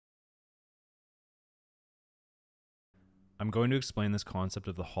I'm going to explain this concept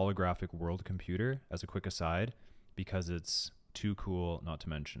of the holographic world computer as a quick aside because it's too cool not to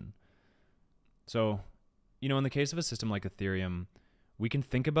mention. So, in the case of a system like Ethereum, we can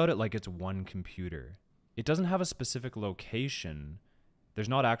think about it like it's one computer. It doesn't have a specific location. There's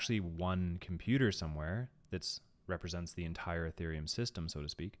not actually one computer somewhere that represents the entire Ethereum system, so to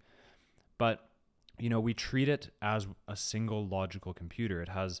speak. But, we treat it as a single logical computer. It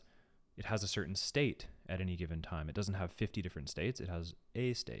has a certain state at any given time. It doesn't have 50 different states. It has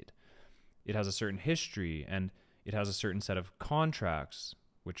a state. It has a certain history, and it has a certain set of contracts,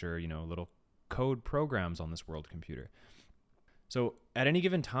 which are, little code programs on this world computer. So at any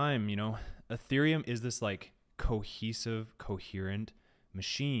given time, Ethereum is this like cohesive, coherent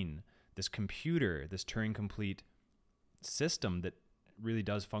machine, this computer, this Turing complete system that really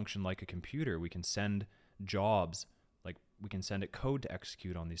does function like a computer. We can send jobs, like we can send it code to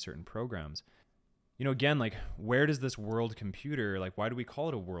execute on these certain programs. Again, like where does this world computer, like why do we call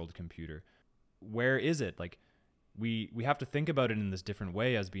it a world computer? Where is it? Like we have to think about it in this different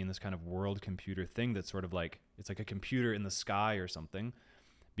way as being this kind of world computer thing that's sort of like, it's like a computer in the sky or something,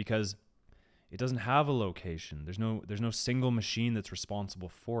 because it doesn't have a location. There's no single machine that's responsible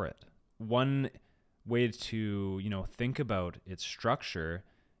for it. One way to, think about its structure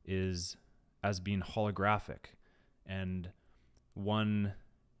is as being holographic. And one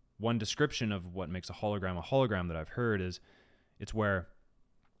description of what makes a hologram that I've heard is it's where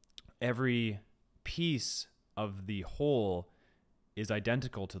every piece of the whole is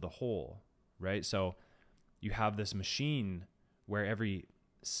identical to the whole, right? So you have this machine where every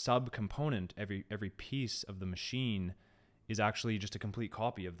subcomponent, every piece of the machine is actually just a complete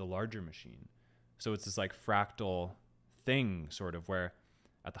copy of the larger machine. So it's this like fractal thing sort of where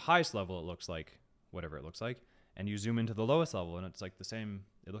at the highest level it looks like whatever it looks like, and you zoom into the lowest level and it's like the same,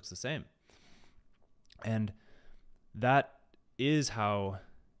 it looks the same. And that is how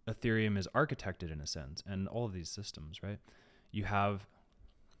Ethereum is architected in a sense, and all of these systems, right? You have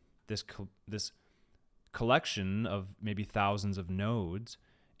this collection of maybe thousands of nodes,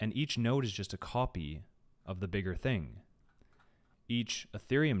 and each node is just a copy of the bigger thing. Each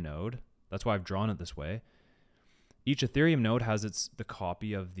Ethereum node, that's why I've drawn it this way, each Ethereum node has the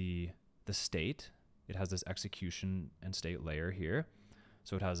copy of the state. It has this execution and state layer here.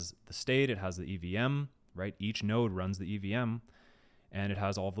 So it has the state, it has the EVM, right? Each node runs the EVM, and it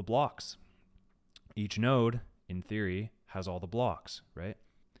has all of the blocks. Each node, in theory, has all the blocks, right?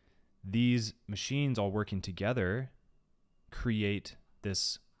 These machines all working together create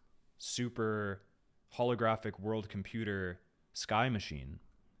this super holographic world computer sky machine.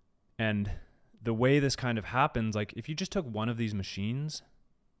 And the way this kind of happens, like if you just took one of these machines,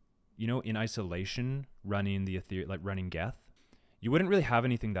 in isolation, running the Ethereum, like running Geth, you wouldn't really have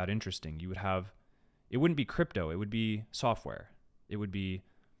anything that interesting. It wouldn't be crypto, it would be software. It would be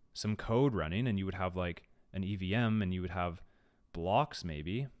some code running, and you would have like an EVM, and you would have blocks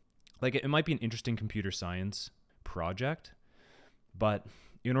maybe. Like it might be an interesting computer science project, but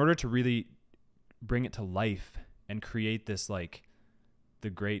in order to really bring it to life and create this like the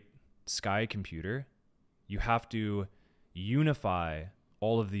great sky computer, you have to unify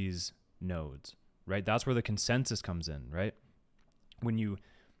all of these nodes, right? That's where the consensus comes in, right? When you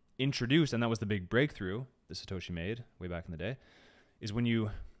introduce, and that was the big breakthrough that Satoshi made way back in the day, is when you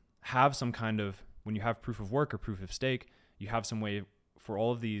have when you have proof of work or proof of stake, you have some way for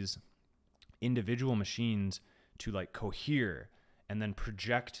all of these individual machines to like cohere and then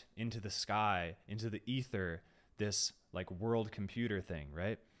project into the sky, into the ether, this like world computer thing,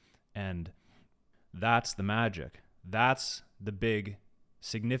 right? And that's the magic. That's the big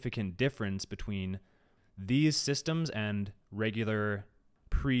significant difference between these systems and regular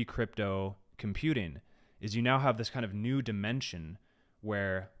pre-crypto computing, is you now have this kind of new dimension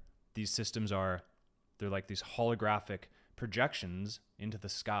where these systems they're like these holographic projections into the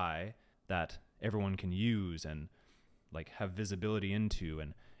sky that everyone can use and like have visibility into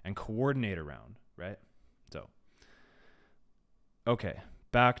and coordinate around, right? So, okay,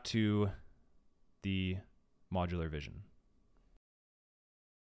 back to the modular vision.